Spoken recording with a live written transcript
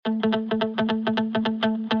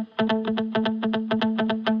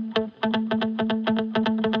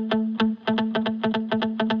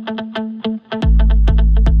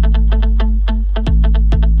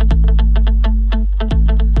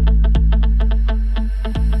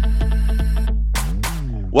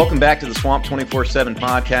Welcome back to the Swamp 24/7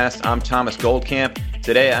 podcast. I'm Thomas Goldcamp.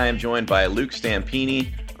 Today I am joined by Luke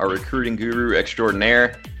Stampini, our recruiting guru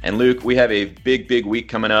extraordinaire. And Luke, we have a big week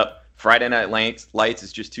coming up. Friday Night Lights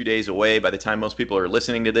is just 2 days away. By the time most people are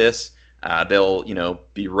listening to this, they'll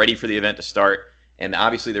be ready for the event to start. And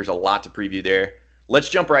obviously there's a lot to preview there. Let's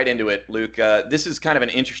jump right into it, Luke. This is kind of an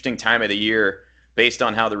interesting time of the year based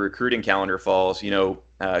on how the recruiting calendar falls.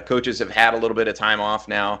 Coaches have had a little bit of time off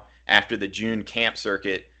now after the June camp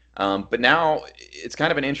circuit. But now it's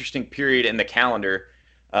kind of an interesting period in the calendar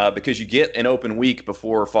because you get an open week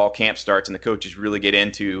before fall camp starts and the coaches really get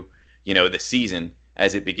into, the season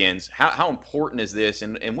as it begins. How important is this?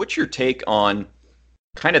 And what's your take on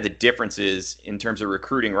kind of the differences in terms of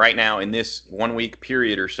recruiting right now in this 1 week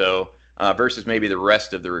period or so versus maybe the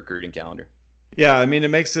rest of the recruiting calendar? Yeah, I mean, it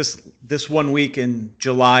makes this 1 week in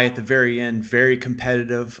July at the very end very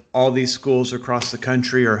competitive. All these schools across the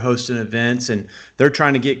country are hosting events, and they're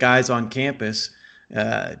trying to get guys on campus.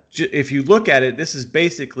 If you look at it, this is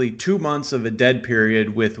basically 2 months of a dead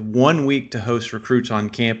period with 1 week to host recruits on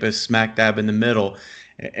campus smack dab in the middle.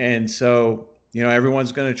 And so,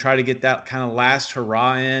 everyone's going to try to get that kind of last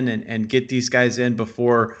hurrah in and get these guys in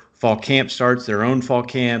before fall camp starts, their own fall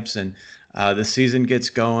camps, and the season gets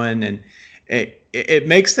going. And it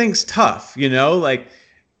makes things tough, like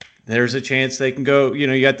there's a chance they can go,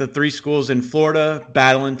 you got the three schools in Florida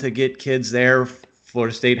battling to get kids there.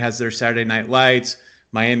 Florida State has their Saturday Night Lights.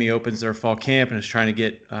 Miami opens their fall camp and is trying to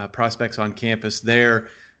get prospects on campus there.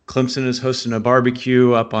 Clemson is hosting a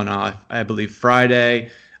barbecue up on, I believe,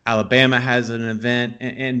 Friday. Alabama has an event.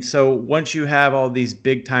 And so once you have all these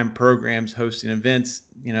big time programs hosting events,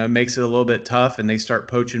 it makes it a little bit tough and they start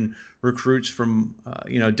poaching recruits from,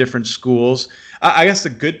 different schools. I guess the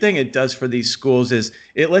good thing it does for these schools is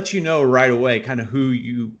it lets you know right away kind of who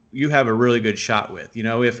you have a really good shot with.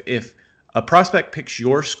 If a prospect picks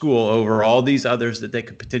your school over all these others that they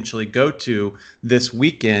could potentially go to this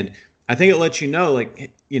weekend, I think it lets you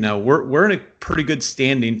know, we're in a pretty good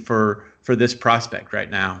standing for this prospect right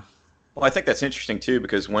now. Well, I think that's interesting, too,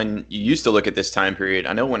 because when you used to look at this time period,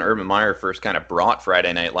 I know when Urban Meyer first kind of brought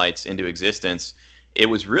Friday Night Lights into existence, it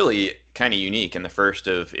was really kind of unique and the first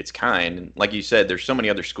of its kind. And like you said, there's so many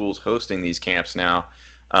other schools hosting these camps now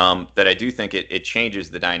that I do think it changes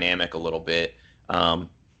the dynamic a little bit.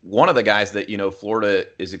 One of the guys that, Florida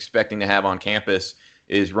is expecting to have on campus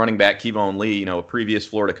is running back Keyvone Lee, a previous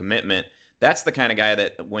Florida commitment. That's the kind of guy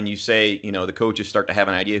that when you say, the coaches start to have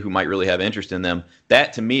an idea who might really have interest in them,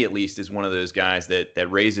 that to me at least is one of those guys that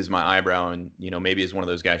raises my eyebrow and, maybe is one of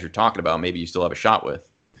those guys you're talking about, maybe you still have a shot with.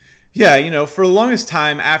 Yeah, for the longest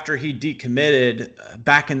time after he decommitted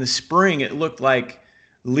back in the spring, it looked like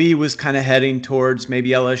Lee was kind of heading towards maybe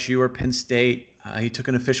LSU or Penn State. He took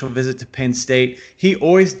an official visit to Penn State. He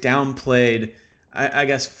always downplayed, I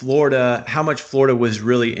guess, Florida, how much Florida was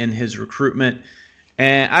really in his recruitment.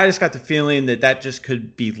 And I just got the feeling that just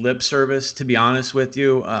could be lip service, to be honest with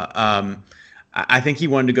you. I think he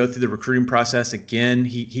wanted to go through the recruiting process again.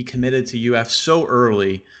 He committed to UF so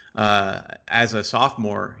early as a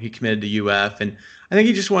sophomore. He committed to UF. And I think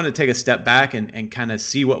he just wanted to take a step back and kind of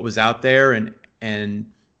see what was out there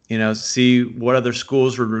and see what other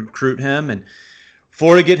schools would recruit him. And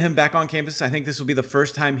Florida get him back on campus. I think this will be the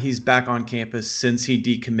first time he's back on campus since he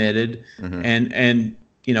decommitted. Mm-hmm. And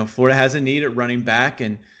Florida has a need at running back,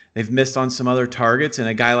 and they've missed on some other targets. And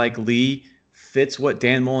a guy like Lee fits what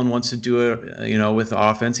Dan Mullen wants to do, with the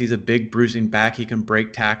offense. He's a big bruising back. He can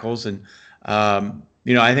break tackles. And,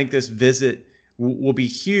 I think this visit will be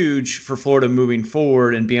huge for Florida moving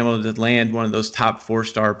forward and being able to land one of those top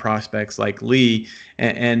 4-star prospects like Lee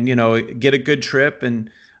and get a good trip and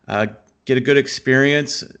get a good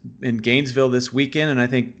experience in Gainesville this weekend. And I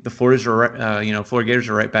think the Florida Gators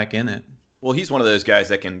are right back in it. Well, he's one of those guys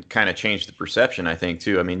that can kind of change the perception, I think,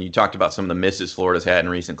 too. I mean, you talked about some of the misses Florida's had in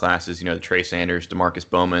recent classes, the Trey Sanders, DeMarcus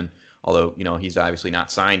Bowman, although, he's obviously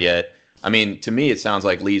not signed yet. I mean, to me, it sounds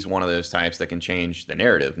like Lee's one of those types that can change the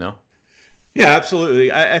narrative, no? Yeah,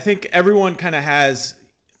 absolutely. I think everyone kind of has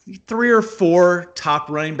 3 or 4 top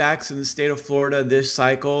running backs in the state of Florida this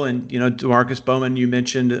cycle. And, DeMarcus Bowman, you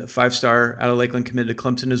mentioned, 5-star out of Lakeland, committed to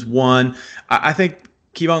Clemson, is one. I think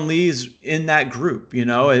Keyvone Lee is in that group,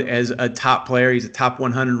 as a top player. He's a top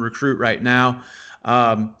 100 recruit right now.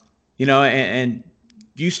 And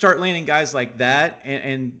you start landing guys like that,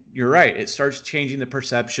 and you're right, it starts changing the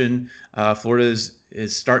perception. Florida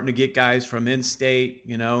is starting to get guys from in-state,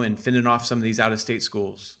 and fending off some of these out-of-state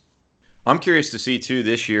schools. I'm curious to see, too,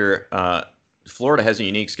 this year, Florida has a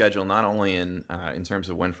unique schedule, not only in terms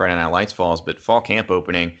of when Friday Night Lights falls, but fall camp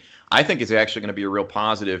opening. I think it's actually going to be a real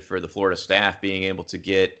positive for the Florida staff being able to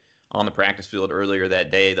get on the practice field earlier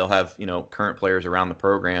that day. They'll have, current players around the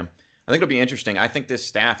program. I think it'll be interesting. I think this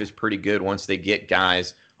staff is pretty good once they get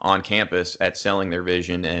guys on campus at selling their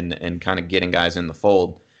vision and kind of getting guys in the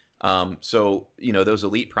fold. So, those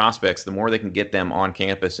elite prospects, the more they can get them on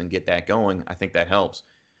campus and get that going, I think that helps.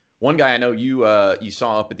 One guy I know you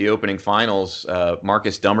saw up at the opening finals,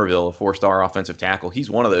 Marcus Dummerville, a 4-star offensive tackle. He's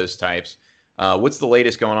one of those types. What's the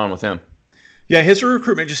latest going on with him? Yeah, his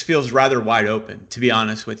recruitment just feels rather wide open, to be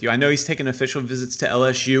honest with you. I know he's taken official visits to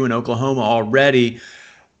LSU and Oklahoma already,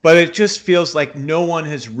 but it just feels like no one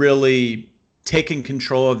has really taken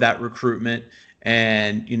control of that recruitment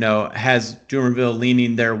and, has Dumerville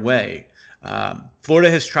leaning their way. Florida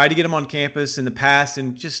has tried to get him on campus in the past,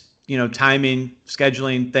 and just, timing,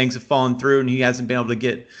 scheduling, things have fallen through, and he hasn't been able to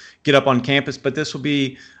get up on campus. But this will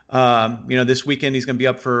be, this weekend he's going to be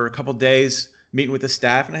up for a couple days meeting with the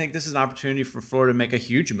staff, and I think this is an opportunity for Florida to make a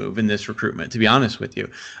huge move in this recruitment, to be honest with you.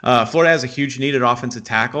 Florida has a huge need at offensive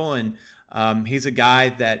tackle, and he's a guy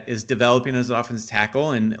that is developing as an offensive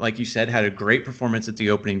tackle, and like you said, had a great performance at the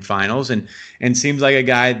opening finals, and seems like a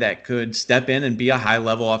guy that could step in and be a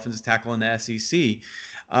high-level offensive tackle in the SEC.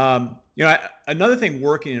 Another thing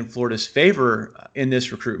working in Florida's favor in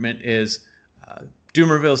this recruitment is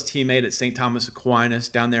Dumerville's teammate at St. Thomas Aquinas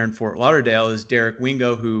down there in Fort Lauderdale is Derek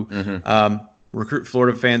Wingo, who Recruit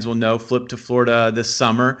Florida fans will know flipped to Florida this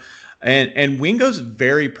summer. And Wingo's a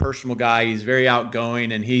very personal guy. He's very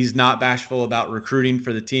outgoing, and he's not bashful about recruiting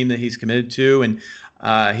for the team that he's committed to. And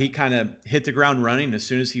he kind of hit the ground running as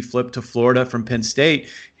soon as he flipped to Florida from Penn State.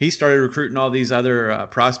 He started recruiting all these other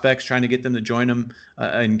prospects, trying to get them to join him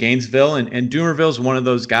in Gainesville. And Dumerville's one of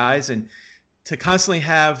those guys. And to constantly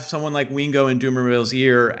have someone like Wingo in Dumerville's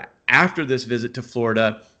ear after this visit to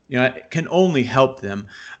Florida, it can only help them.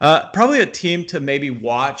 Probably a team to maybe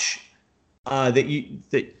watch that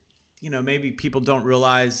maybe people don't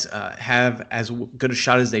realize have as good a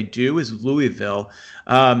shot as they do is Louisville.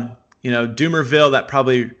 Dumerville, that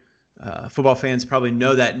probably football fans probably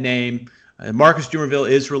know that name. Marcus Dumerville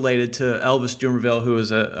is related to Elvis Dumerville, who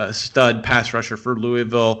was a stud pass rusher for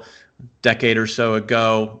Louisville a decade or so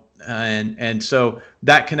ago. And so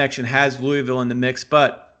that connection has Louisville in the mix,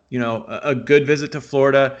 but a good visit to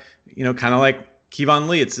Florida, kind of like Kevon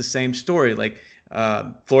Lee. It's the same story. Like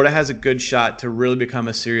Florida has a good shot to really become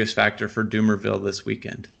a serious factor for Dumerville this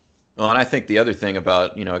weekend. Well, and I think the other thing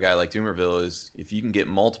about, a guy like Dumerville is if you can get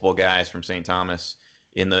multiple guys from St. Thomas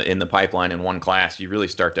in the pipeline in one class, you really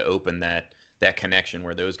start to open that connection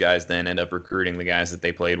where those guys then end up recruiting the guys that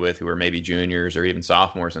they played with who are maybe juniors or even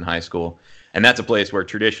sophomores in high school. And that's a place where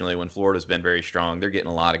traditionally when Florida's been very strong, they're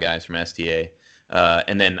getting a lot of guys from STA.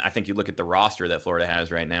 And then I think you look at the roster that Florida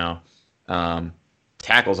has right now.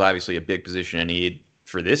 Tackle's obviously a big position in need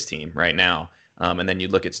for this team right now. And then you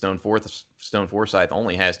look at Stone Forsyth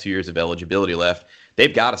only has 2 years of eligibility left.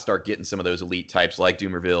 They've got to start getting some of those elite types like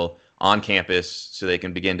Dumerville on campus so they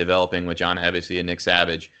can begin developing with John Hevesy and Nick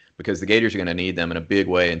Savage, because the Gators are going to need them in a big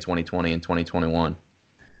way in 2020 and 2021.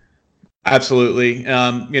 Absolutely.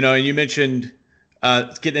 And you mentioned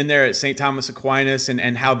getting in there at St. Thomas Aquinas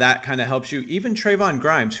and how that kind of helps you. Even Trayvon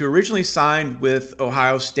Grimes, who originally signed with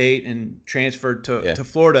Ohio State and transferred to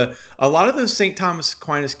Florida, a lot of those St. Thomas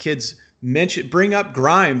Aquinas kids bring up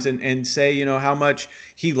Grimes and say, how much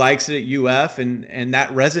he likes it at UF, and that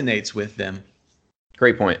resonates with them.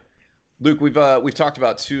 Great point. Luke, we've talked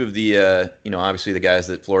about two of the, obviously the guys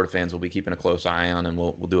that Florida fans will be keeping a close eye on, and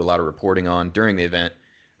we'll do a lot of reporting on during the event.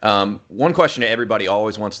 One question that everybody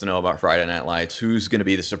always wants to know about Friday Night Lights: who's going to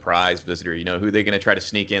be the surprise visitor? Who they're going to try to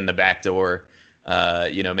sneak in the back door?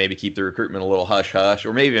 Maybe keep the recruitment a little hush hush,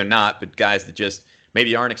 or maybe not, but guys that just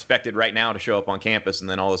maybe aren't expected right now to show up on campus, and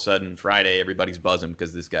then all of a sudden Friday everybody's buzzing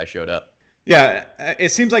because this guy showed up. Yeah,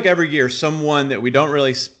 it seems like every year someone that we don't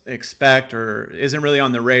really expect or isn't really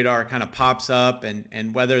on the radar kind of pops up,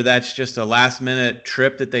 and whether that's just a last-minute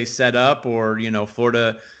trip that they set up or,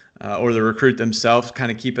 Florida or the recruit themselves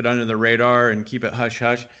kind of keep it under the radar and keep it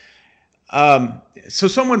hush-hush. So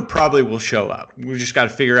someone probably will show up. We've just got to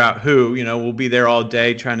figure out who. We'll be there all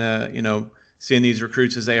day trying to, seeing these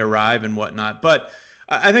recruits as they arrive and whatnot. But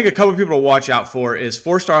I think a couple of people to watch out for is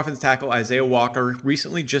 4-star offensive tackle Isaiah Walker,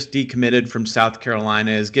 recently just decommitted from South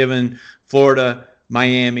Carolina, has given Florida,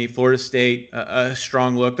 Miami, Florida State a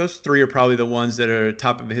strong look. Those three are probably the ones that are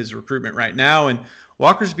top of his recruitment right now. And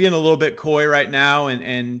Walker's being a little bit coy right now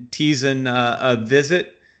and teasing a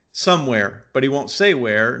visit somewhere, but he won't say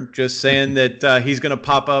where, just saying that he's going to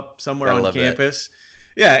pop up somewhere on campus.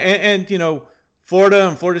 That. Yeah, and Florida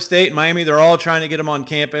and Florida State and Miami, they're all trying to get him on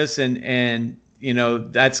campus, and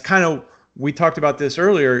that's kind of, we talked about this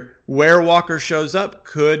earlier, where Walker shows up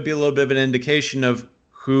could be a little bit of an indication of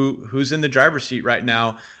who's in the driver's seat right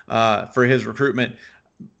now for his recruitment.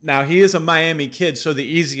 Now, he is a Miami kid, so the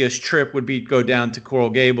easiest trip would be go down to Coral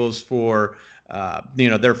Gables for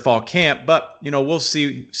their fall camp. But we'll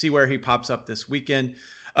see where he pops up this weekend.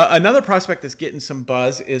 Another prospect that's getting some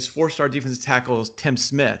buzz is 4-star defensive tackle Tim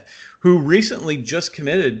Smith, who recently just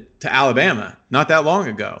committed to Alabama not that long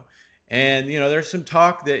ago. And there's some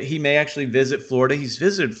talk that he may actually visit Florida. He's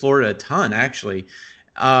visited Florida a ton, actually.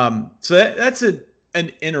 So that's an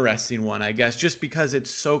interesting one, I guess, just because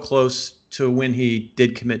it's so close to when he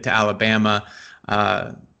did commit to Alabama.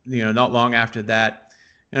 Not long after that.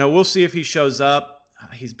 We'll see if he shows up.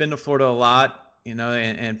 He's been to Florida a lot.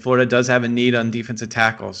 And Florida does have a need on defensive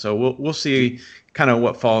tackle. So we'll see kind of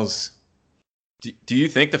what falls. Do you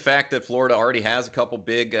think the fact that Florida already has a couple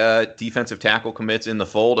big defensive tackle commits in the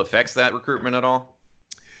fold affects that recruitment at all?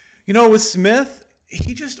 With Smith,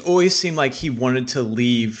 he just always seemed like he wanted to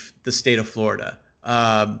leave the state of Florida,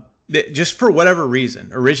 just for whatever reason.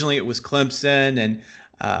 Originally, it was Clemson, and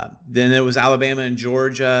then it was Alabama and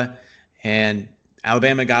Georgia, and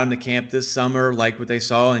Alabama got him to camp this summer, liked what they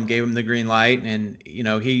saw, and gave him the green light, and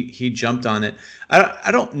he jumped on it.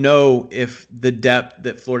 I don't know if the depth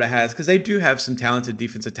that Florida has, because they do have some talented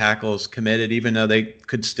defensive tackles committed, even though they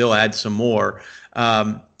could still add some more.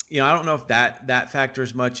 I don't know if that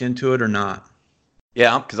factors much into it or not.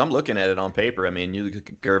 Yeah, because I'm looking at it on paper. I mean, you look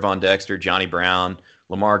at Gervon Dexter, Johnny Brown,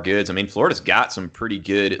 Lamar Goods. I mean, Florida's got some pretty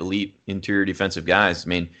good elite interior defensive guys. I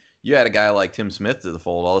mean, you had a guy like Tim Smith to the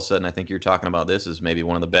fold. All of a sudden, I think you're talking about this as maybe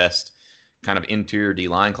one of the best kind of interior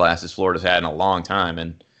D-line classes Florida's had in a long time.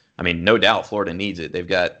 And, I mean, no doubt Florida needs it. They've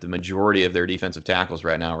got the majority of their defensive tackles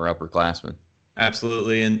right now are upperclassmen.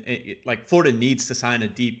 Absolutely. And Florida needs to sign a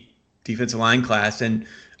deep defensive line class. And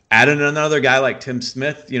adding another guy like Tim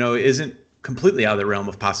Smith, isn't completely out of the realm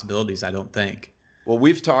of possibilities, I don't think. Well,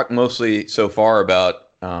 we've talked mostly so far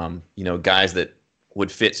about, guys that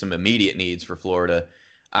would fit some immediate needs for Florida.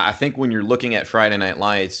 I think when you're looking at Friday Night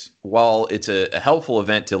Lights, while it's a helpful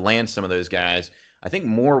event to land some of those guys, I think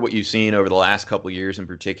more what you've seen over the last couple of years in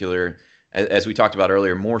particular, as we talked about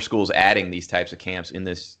earlier, more schools adding these types of camps in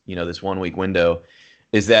this, this 1 week window,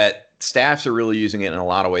 is that staffs are really using it in a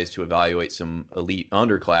lot of ways to evaluate some elite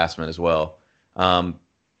underclassmen as well.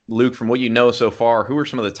 Luke, from what you know so far, who are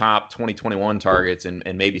some of the top 2021 targets and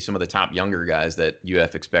maybe some of the top younger guys that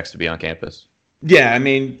UF expects to be on campus? Yeah, I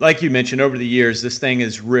mean, like you mentioned, over the years, this thing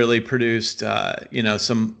has really produced,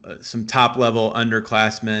 some top level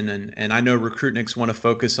underclassmen, and I know Recruitniks want to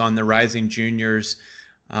focus on the rising juniors,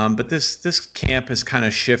 but this camp has kind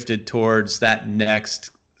of shifted towards that next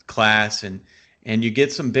class, and you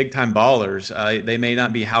get some big time ballers. They may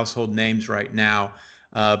not be household names right now,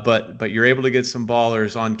 but you're able to get some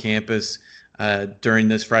ballers on campus during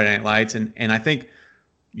this Friday Night Lights, and I think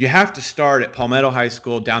you have to start at Palmetto High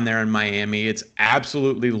School down there in Miami. It's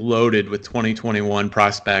absolutely loaded with 2021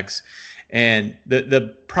 prospects. And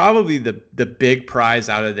probably the big prize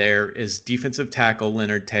out of there is defensive tackle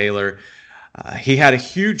Leonard Taylor. He had a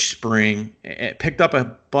huge spring, picked up a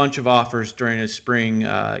bunch of offers during his spring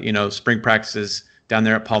practices down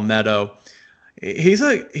there at Palmetto. He's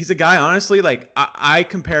a guy, honestly, like I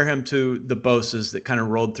compare him to the Bosa's that kind of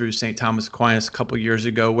rolled through St. Thomas Aquinas a couple years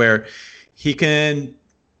ago, where he can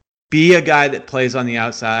be a guy that plays on the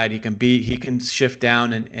outside. He can shift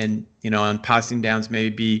down and on passing downs,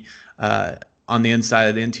 maybe be on the inside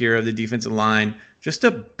of the interior of the defensive line. Just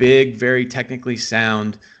a big, very technically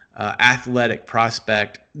sound, athletic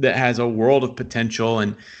prospect that has a world of potential.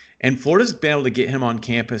 And Florida's been able to get him on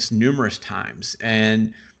campus numerous times.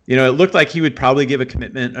 And, it looked like he would probably give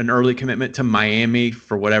an early commitment to Miami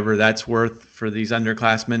for whatever that's worth for these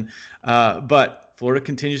underclassmen. But Florida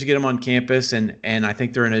continues to get him on campus, and I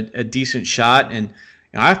think they're in a decent shot. And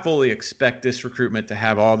I fully expect this recruitment to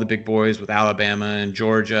have all the big boys with Alabama and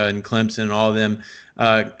Georgia and Clemson and all of them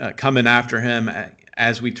coming after him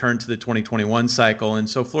as we turn to the 2021 cycle. And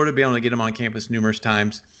so Florida being able to get him on campus numerous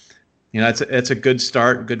times, it's a good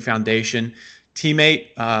start, good foundation.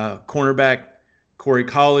 Teammate, cornerback Corey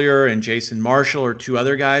Collier and Jason Marshall are two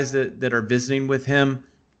other guys that are visiting with him.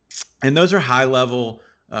 And those are high-level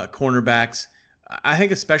cornerbacks. I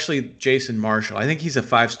think especially Jason Marshall. I think he's a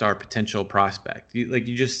 5-star potential prospect.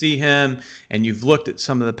 You just see him, and you've looked at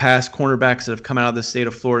some of the past cornerbacks that have come out of the state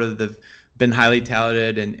of Florida that have been highly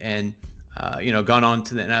talented and gone on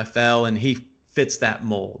to the NFL, and he fits that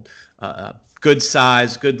mold. Good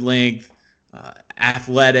size, good length,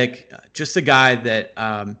 athletic, just a guy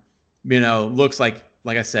that looks like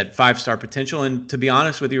I said, 5-star potential. And to be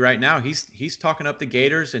honest with you right now, he's talking up the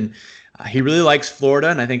Gators, and he really likes Florida,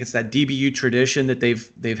 and I think it's that DBU tradition that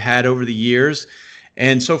they've had over the years.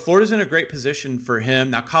 And so Florida's in a great position for him.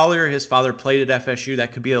 Now, Collier, his father, played at FSU.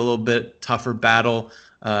 That could be a little bit tougher battle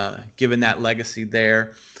given that legacy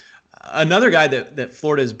there. Another guy that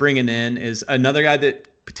Florida is bringing in is another guy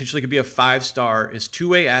that potentially could be a 5-star is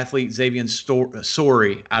two-way athlete Xavier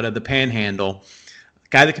Sori out of the Panhandle. A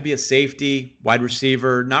guy that could be a safety, wide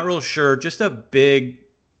receiver, not real sure, just a big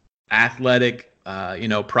athletic,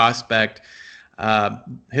 prospect.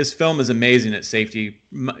 His film is amazing at safety.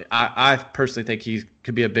 I personally think he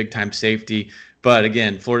could be a big-time safety. But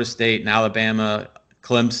again, Florida State and Alabama,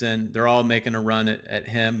 Clemson, they're all making a run at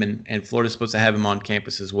him, and Florida's supposed to have him on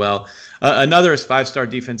campus as well. Another is 5-star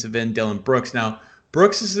defensive end Dylan Brooks. Now,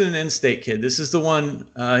 Brooks is an in-state kid. This is the one,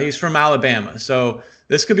 he's from Alabama. So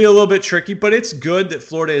this could be a little bit tricky, but it's good that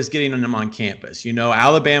Florida is getting him on campus.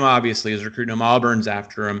 Alabama obviously is recruiting him. Auburn's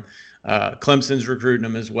after him. Clemson's recruiting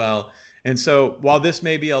him as well. And so while this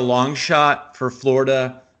may be a long shot for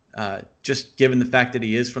Florida, just given the fact that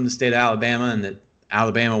he is from the state of Alabama and that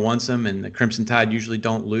Alabama wants him and the Crimson Tide usually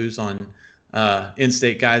don't lose on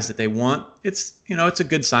in-state guys that they want, it's a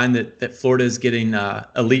good sign that Florida is getting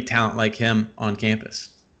elite talent like him on campus.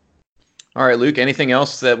 All right, Luke, anything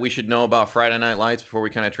else that we should know about Friday Night Lights before we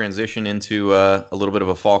kind of transition into a little bit of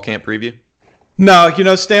a fall camp preview?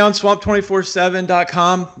 No, stay on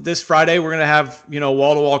swamp247.com. This Friday, we're going to have,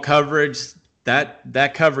 wall-to-wall coverage.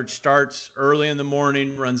 That coverage starts early in the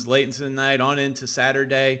morning, runs late into the night, on into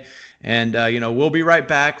Saturday. And, we'll be right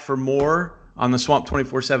back for more on the Swamp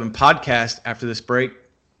 24/7 podcast after this break.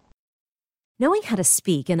 Knowing how to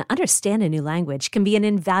speak and understand a new language can be an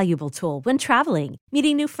invaluable tool when traveling,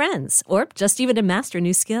 meeting new friends, or just even to master a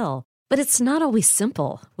new skill. But it's not always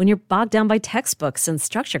simple when you're bogged down by textbooks and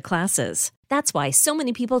structure classes. That's why so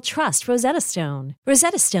many people trust Rosetta Stone.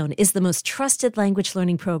 Rosetta Stone is the most trusted language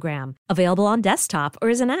learning program, available on desktop or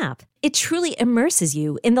as an app. It truly immerses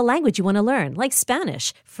you in the language you want to learn, like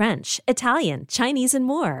Spanish, French, Italian, Chinese, and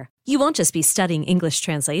more. You won't just be studying English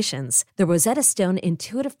translations. The Rosetta Stone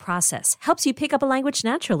intuitive process helps you pick up a language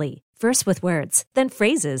naturally, first with words, then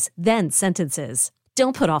phrases, then sentences.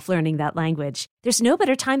 Don't put off learning that language. There's no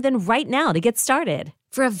better time than right now to get started.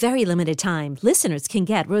 For a very limited time, listeners can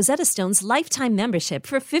get Rosetta Stone's lifetime membership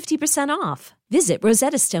for 50% off. Visit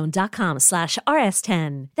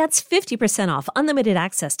rosettastone.com/rs10. That's 50% off unlimited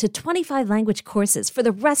access to 25 language courses for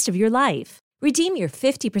the rest of your life. Redeem your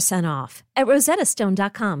 50% off at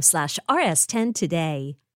rosettastone.com/rs10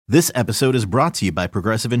 today. This episode is brought to you by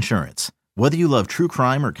Progressive Insurance. Whether you love true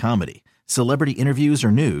crime or comedy, celebrity interviews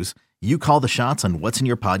or news, you call the shots on what's in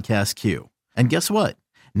your podcast queue. And guess what?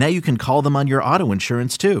 Now you can call them on your auto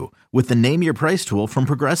insurance too with the Name Your Price tool from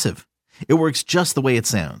Progressive. It works just the way it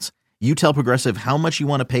sounds. You tell Progressive how much you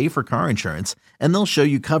want to pay for car insurance, and they'll show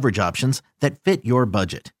you coverage options that fit your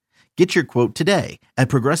budget. Get your quote today at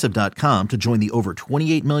Progressive.com to join the over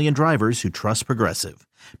 28 million drivers who trust Progressive.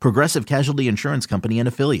 Progressive Casualty Insurance Company and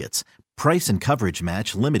Affiliates. Price and coverage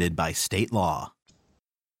match limited by state law.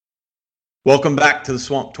 Welcome back to the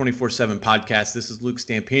Swamp 24/7 podcast. This is Luke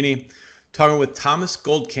Stampini talking with Thomas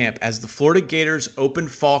Goldkamp as the Florida Gators open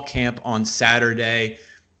fall camp on Saturday.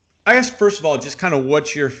 I guess, first of all, just kind of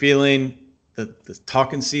what you're feeling. The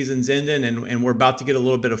talking season's ending, and we're about to get a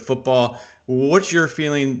little bit of football. What's your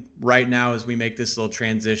feeling right now as we make this little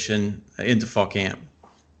transition into fall camp?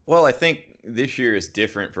 Well, I think this year is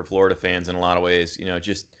different for Florida fans in a lot of ways.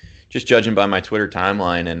 Just judging by my Twitter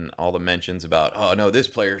timeline and all the mentions about, oh, no, this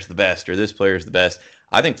player's the best or this player's the best.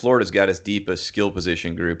 I think Florida's got as deep a skill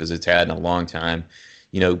position group as it's had in a long time.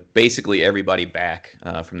 Basically everybody back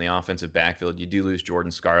from the offensive backfield. You do lose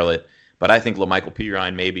Jordan Scarlett, but I think LaMichael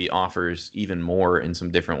Pirine maybe offers even more in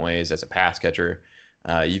some different ways as a pass catcher.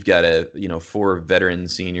 You've got 4 veteran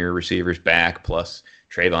senior receivers back, plus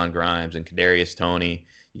Trayvon Grimes and Kadarius Toney.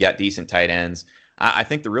 You got decent tight ends. I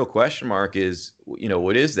think the real question mark is,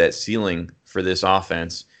 what is that ceiling for this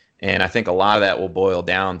offense? And I think a lot of that will boil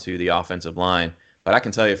down to the offensive line. But I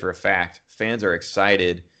can tell you for a fact, fans are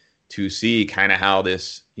excited to see kind of how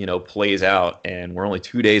this, plays out. And we're only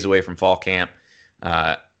 2 days away from fall camp.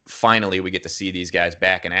 Finally, we get to see these guys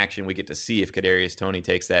back in action. We get to see if Kadarius Toney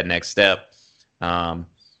takes that next step. I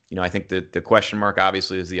think the question mark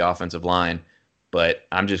obviously is the offensive line. But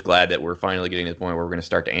I'm just glad that we're finally getting to the point where we're going to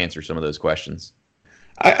start to answer some of those questions.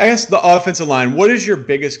 I guess the offensive line, what is your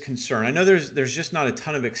biggest concern? I know there's just not a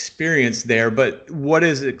ton of experience there, but what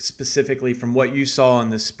is it specifically from what you saw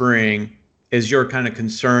in the spring is your kind of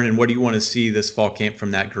concern, and what do you want to see this fall camp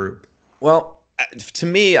from that group? Well, to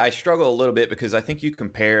me, I struggle a little bit because I think you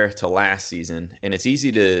compare to last season, and it's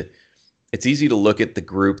easy to look at the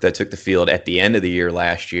group that took the field at the end of the year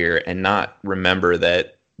last year and not remember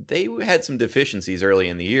that they had some deficiencies early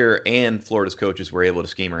in the year, and Florida's coaches were able to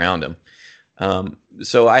scheme around them.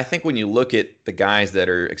 So I think when you look at the guys that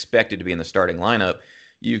are expected to be in the starting lineup,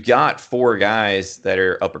 you've got 4 guys that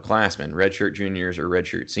are upperclassmen, redshirt juniors or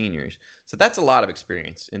redshirt seniors. So that's a lot of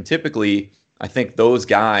experience. And typically, I think those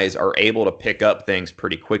guys are able to pick up things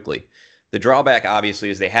pretty quickly. The drawback,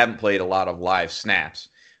 obviously, is they haven't played a lot of live snaps.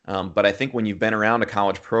 But I think when you've been around a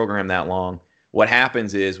college program that long, what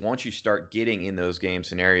happens is once you start getting in those game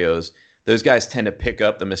scenarios, those guys tend to pick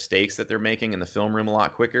up the mistakes that they're making in the film room a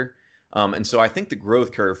lot quicker. And so I think the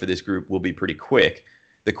growth curve for this group will be pretty quick.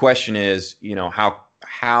 The question is,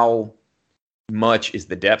 how much is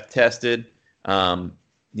the depth tested?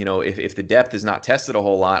 If the depth is not tested a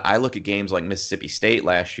whole lot, I look at games like Mississippi State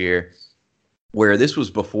last year, where this was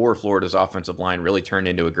before Florida's offensive line really turned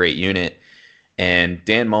into a great unit. And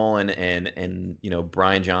Dan Mullen and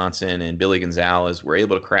Brian Johnson and Billy Gonzalez were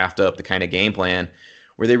able to craft up the kind of game plan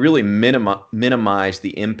where they really minimized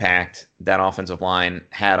the impact that offensive line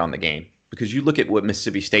had on the game. Because you look at what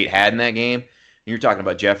Mississippi State had in that game, and you're talking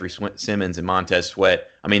about Jeffrey Simmons and Montez Sweat.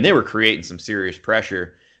 I mean, they were creating some serious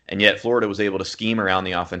pressure, and yet Florida was able to scheme around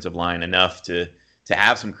the offensive line enough to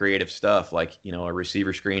have some creative stuff, like a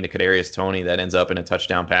receiver screen to Kadarius Toney that ends up in a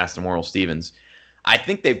touchdown pass to Morrill Stevens. I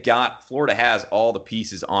think Florida has all the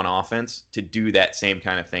pieces on offense to do that same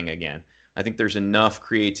kind of thing again. I think there's enough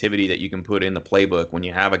creativity that you can put in the playbook when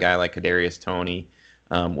you have a guy like Kadarius Toney,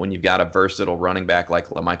 when you've got a versatile running back like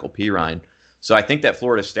Michael Pirine. So I think that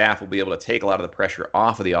Florida staff will be able to take a lot of the pressure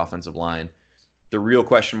off of the offensive line. The real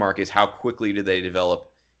question mark is how quickly do they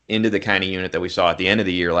develop into the kind of unit that we saw at the end of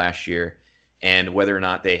the year last year, and whether or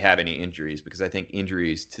not they have any injuries, because I think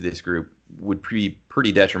injuries to this group would be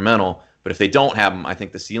pretty detrimental. But if they don't have them, I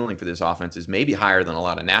think the ceiling for this offense is maybe higher than a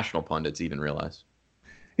lot of national pundits even realize.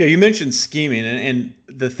 Yeah, you mentioned scheming, and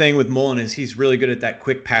the thing with Mullen is he's really good at that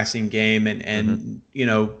quick passing game and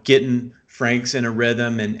getting Franks in a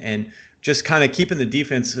rhythm and just kind of keeping the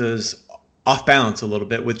defenses off balance a little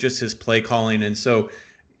bit with just his play calling. And so,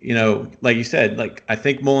 like you said, I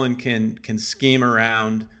think Mullen can scheme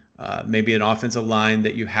around maybe an offensive line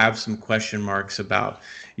that you have some question marks about.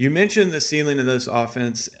 You mentioned the ceiling of this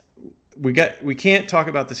offense. We can't talk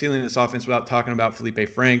about the ceiling of this offense without talking about Felipe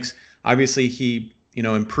Franks. Obviously, he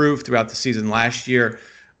improved throughout the season last year.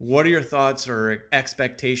 What are your thoughts or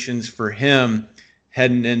expectations for him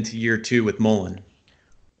heading into year 2 with Mullen?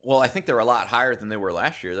 Well, I think they're a lot higher than they were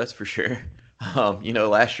last year, that's for sure.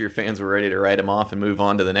 Last year fans were ready to write him off and move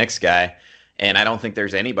on to the next guy. And I don't think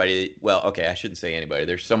there's anybody, well, okay, I shouldn't say anybody.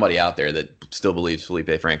 There's somebody out there that still believes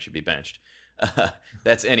Felipe Franks should be benched.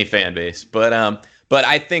 That's any fan base. But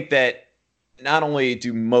I think that not only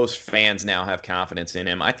do most fans now have confidence in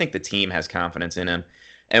him, I think the team has confidence in him.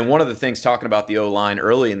 And one of the things, talking about the O-line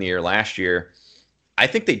early in the year last year, I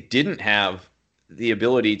think they didn't have the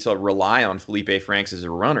ability to rely on Felipe Franks as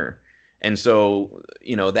a runner. And so,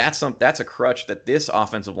 that's a crutch that this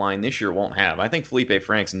offensive line this year won't have. I think Felipe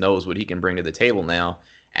Franks knows what he can bring to the table now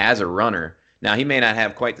as a runner. Now, he may not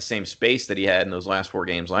have quite the same space that he had in those last 4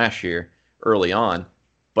 games last year early on,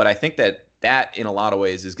 but I think that in a lot of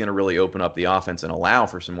ways is going to really open up the offense and allow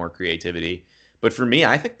for some more creativity. But for me,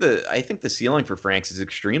 I think the ceiling for Franks is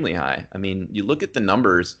extremely high. I mean, you look at the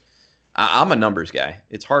numbers. I'm a numbers guy.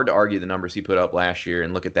 It's hard to argue the numbers he put up last year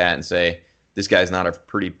and look at that and say this guy's not a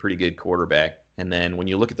pretty good quarterback. And then when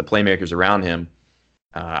you look at the playmakers around him,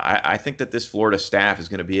 I think that this Florida staff is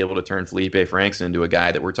going to be able to turn Felipe Franks into a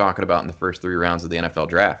guy that we're talking about in the first 3 rounds of the NFL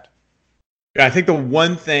draft. I think the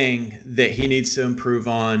one thing that he needs to improve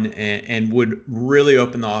on and would really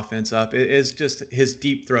open the offense up is just his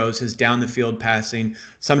deep throws, his down the field passing.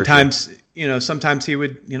 Sometimes, sometimes he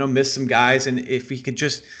would, miss some guys, and if he could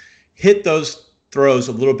just hit those throws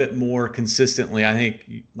a little bit more consistently, I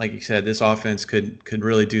think, like you said, this offense could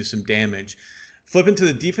really do some damage. Flipping to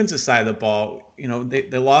the defensive side of the ball, they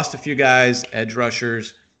lost a few guys, edge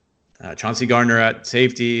rushers, Chauncey Gardner at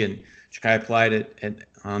safety, and Ja'Kai Polite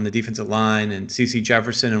on the defensive line, and CeCe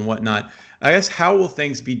Jefferson and whatnot. I guess, how will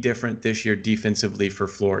things be different this year defensively for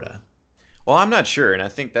Florida? Well, I'm not sure, and I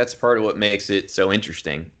think that's part of what makes it so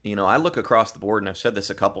interesting. I look across the board, and I've said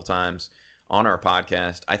this a couple times on our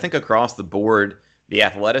podcast. I think across the board, the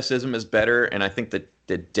athleticism is better, and I think that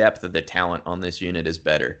the depth of the talent on this unit is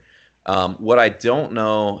better. What I don't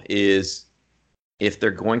know is if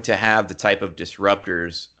they're going to have the type of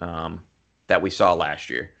disruptors that we saw last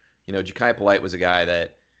year. Ja'Kai Polite was a guy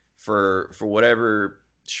that for whatever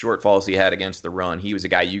shortfalls he had against the run, he was a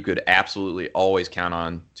guy you could absolutely always count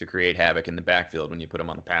on to create havoc in the backfield when you put him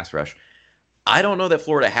on the pass rush. I don't know that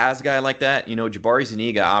Florida has a guy like that. Jabari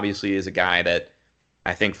Zuniga obviously is a guy that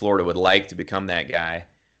I think Florida would like to become that guy.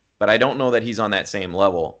 but I don't know that he's on that same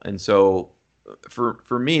level. And so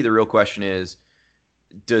for me, the real question is,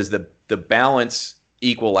 does the balance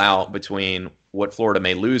equal out between what Florida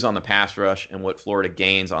may lose on the pass rush and what Florida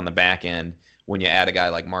gains on the back end when you add a guy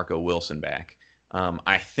like Marco Wilson back?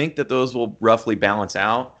 I think that those will roughly balance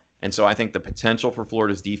out. And so I think the potential for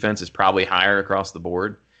Florida's defense is probably higher across the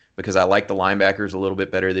board because I like the linebackers a little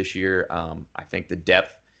bit better this year. I think the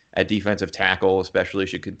depth at defensive tackle especially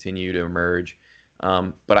should continue to emerge.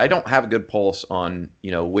 But I don't have a good pulse on,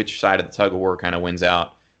 which side of the tug of war kind of wins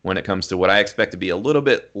out when it comes to what I expect to be a little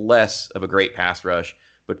bit less of a great pass rush,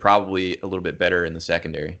 but probably a little bit better in the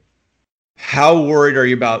secondary. How worried are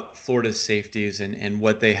you about Florida's safeties and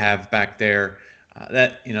what they have back there?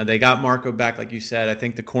 They got Marco back, like you said. I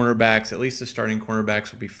think the cornerbacks, at least the starting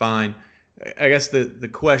cornerbacks, will be fine. I guess the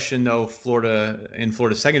question, though,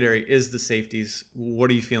 Florida secondary is the safeties.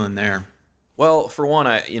 What are you feeling there? Well, for one,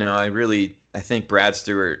 I think Brad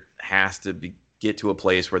Stewart has to get to a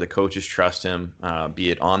place where the coaches trust him, be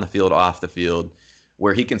it on the field, off the field,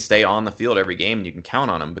 where he can stay on the field every game and you can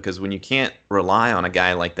count on him. Because when you can't rely on a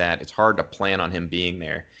guy like that, it's hard to plan on him being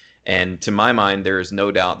there. And to my mind, there is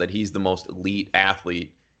no doubt that he's the most elite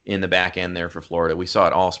athlete in the back end there for Florida. We saw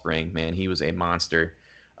it all spring, man. He was a monster.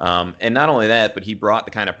 And not only that, but he brought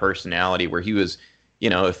the kind of personality where he was,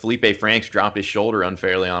 if Felipe Franks dropped his shoulder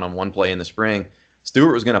unfairly on him one play in the spring,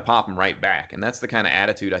 Stewart was going to pop him right back. And that's the kind of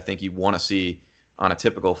attitude I think you want to see on a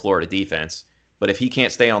typical Florida defense. But if he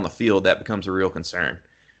can't stay on the field, that becomes a real concern.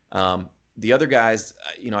 The other guys,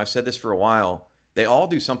 I've said this for a while, they all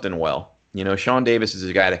do something well. Sean Davis is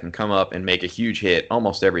a guy that can come up and make a huge hit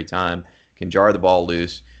almost every time, can jar the ball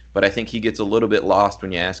loose. But I think he gets a little bit lost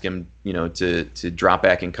when you ask him, to drop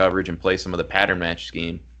back in coverage and play some of the pattern match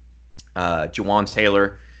scheme. Jawan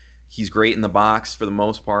Taylor, he's great in the box for the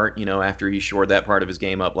most part, after he shored that part of his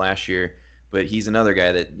game up last year. But he's another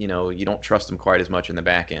guy that, you don't trust him quite as much in the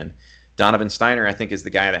back end. Donovan Steiner, I think, is the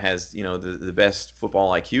guy that has, the best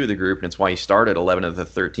football IQ of the group, and it's why he started 11 of the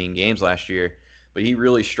 13 games last year. But he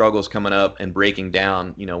really struggles coming up and breaking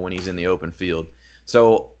down, when he's in the open field.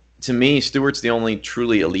 So to me, Stewart's the only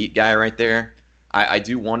truly elite guy right there. I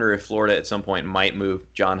do wonder if Florida at some point might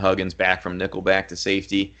move John Huggins back from nickel back to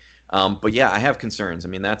safety. But yeah, I have concerns. I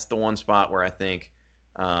mean, that's the one spot where I think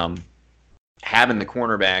having the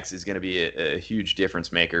cornerbacks is going to be a huge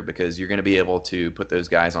difference maker because you're going to be able to put those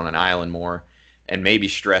guys on an island more and maybe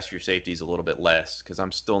stress your safeties a little bit less because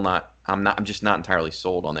I'm just not entirely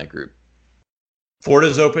sold on that group.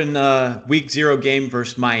 Florida's open week 0 game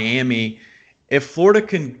versus Miami. If Florida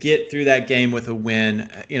can get through that game with a win,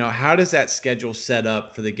 how does that schedule set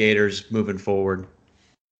up for the Gators moving forward?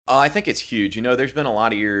 I think it's huge. There's been a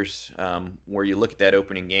lot of years where you look at that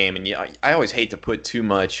opening game, and I always hate to put too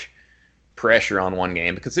much pressure on one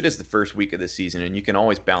game because it is the first week of the season, and you can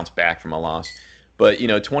always bounce back from a loss. But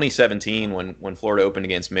 2017, when Florida opened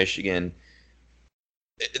against Michigan,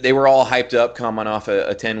 they were all hyped up coming off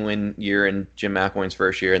a 10-win year in Jim McElwain's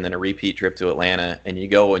first year and then a repeat trip to Atlanta. And you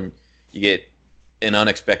go and you get an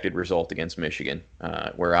unexpected result against Michigan,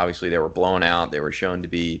 where obviously they were blown out. They were shown to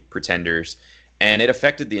be pretenders. And it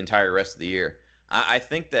affected the entire rest of the year. I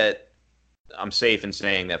think that I'm safe in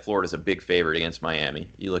saying that Florida's a big favorite against Miami.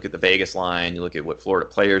 You look at the Vegas line. You look at what Florida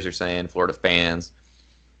players are saying, Florida fans.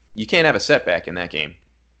 You can't have a setback in that game.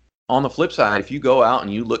 On the flip side, if you go out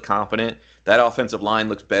and you look confident, that offensive line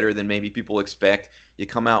looks better than maybe people expect, you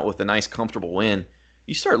come out with a nice, comfortable win,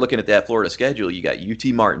 you start looking at that Florida schedule, you got UT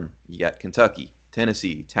Martin, you got Kentucky,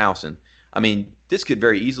 Tennessee, Towson. I mean, this could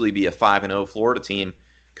very easily be a 5-0 Florida team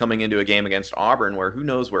coming into a game against Auburn where who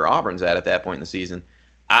knows where Auburn's at that point in the season.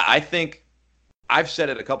 I think, I've said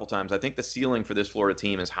it a couple times, I think the ceiling for this Florida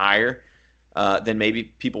team is higher than maybe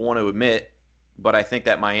people want to admit, but I think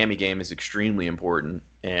that Miami game is extremely important.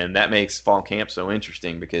 And that makes fall camp so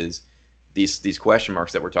interesting because these question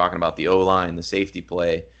marks that we're talking about, the O-line, the safety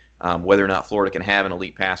play, whether or not Florida can have an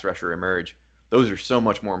elite pass rusher emerge, those are so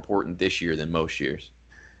much more important this year than most years.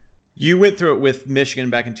 You went through it with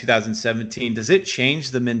Michigan back in 2017. Does it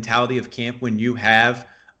change the mentality of camp when you have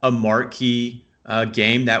a marquee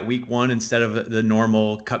game that week 1 instead of the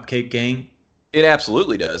normal cupcake game? It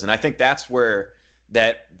absolutely does. And I think that's where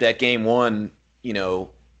that game 1,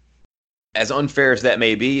 as unfair as that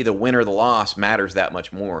may be, the win or the loss matters that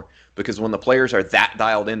much more because when the players are that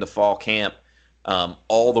dialed into fall camp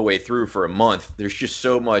all the way through for a month, there's just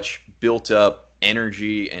so much built up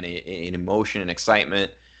energy and emotion and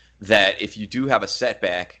excitement that if you do have a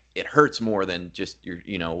setback, it hurts more than just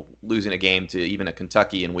losing a game to even a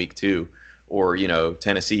Kentucky in week 2 or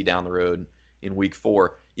Tennessee down the road in week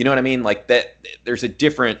 4. You know what I mean? Like that, there's a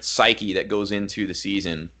different psyche that goes into the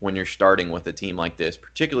season when you're starting with a team like this,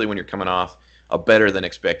 particularly when you're coming off a better than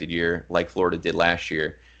expected year like Florida did last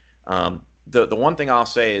year. The one thing I'll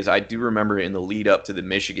say is I do remember in the lead up to the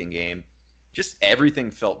Michigan game, just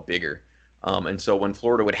everything felt bigger. And so when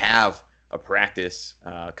Florida would have a practice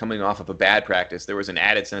coming off of a bad practice, there was an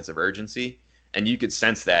added sense of urgency. And you could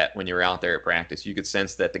sense that when you were out there at practice. You could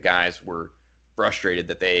sense that the guys were frustrated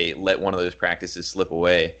that they let one of those practices slip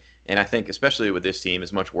away. And I think especially with this team,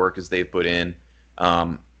 as much work as they've put in,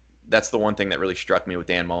 that's the one thing that really struck me with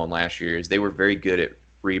Dan Mullen last year is they were very good at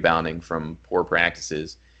rebounding from poor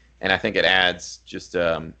practices. And I think it adds just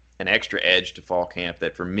an extra edge to fall camp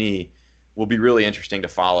that for me will be really interesting to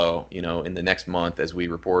follow, in the next month as we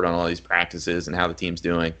report on all these practices and how the team's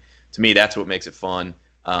doing. To me, that's what makes it fun.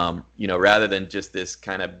 Rather than just this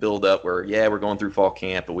kind of build up where, we're going through fall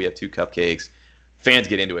camp, but we have 2 cupcakes. Fans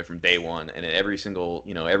get into it from day one, and at every single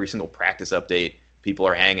practice update, people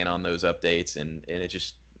are hanging on those updates, and it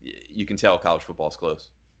just, you can tell college football's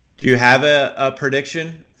close. Do you have a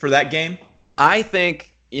prediction for that game? I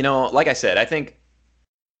think, like I said, I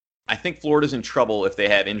think Florida's in trouble if they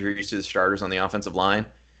have injuries to the starters on the offensive line.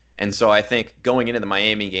 And so I think going into the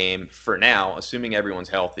Miami game, for now, assuming everyone's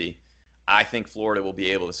healthy, I think Florida will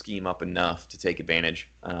be able to scheme up enough to take advantage.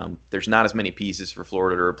 There's not as many pieces for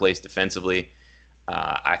Florida to replace defensively.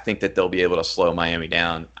 I think that they'll be able to slow Miami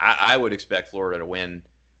down. I would expect Florida to win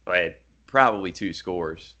by probably 2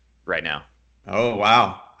 scores right now. Oh,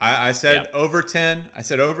 wow. I said over 10. I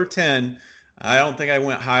said over 10. I don't think I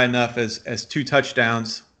went high enough as 2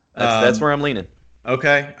 touchdowns. That's where I'm leaning.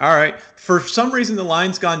 Okay. All right. For some reason, the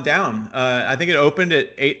line's gone down. I think it opened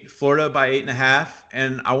at 8, Florida by 8.5.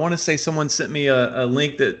 And I want to say someone sent me a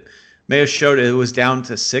link that may have showed it was down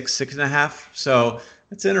to 6.5. So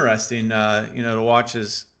it's interesting, to watch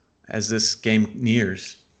as this game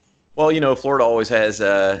nears. Well, Florida always has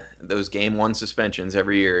those game 1 suspensions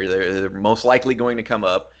every year. They're most likely going to come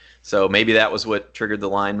up. So maybe that was what triggered the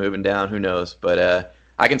line moving down. Who knows? But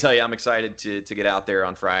I can tell you, I'm excited to get out there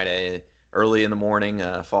on Friday, early in the morning,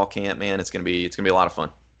 fall camp. Man, it's gonna be a lot of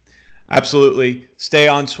fun. Absolutely. Stay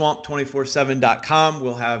on swamp247.com.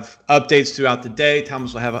 We'll have updates throughout the day.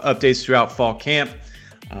 Thomas will have updates throughout fall camp.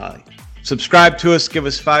 Subscribe to us. Give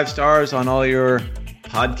us 5 stars on all your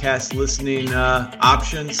podcast listening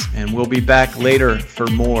options, and we'll be back later for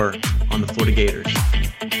more on the Florida Gators.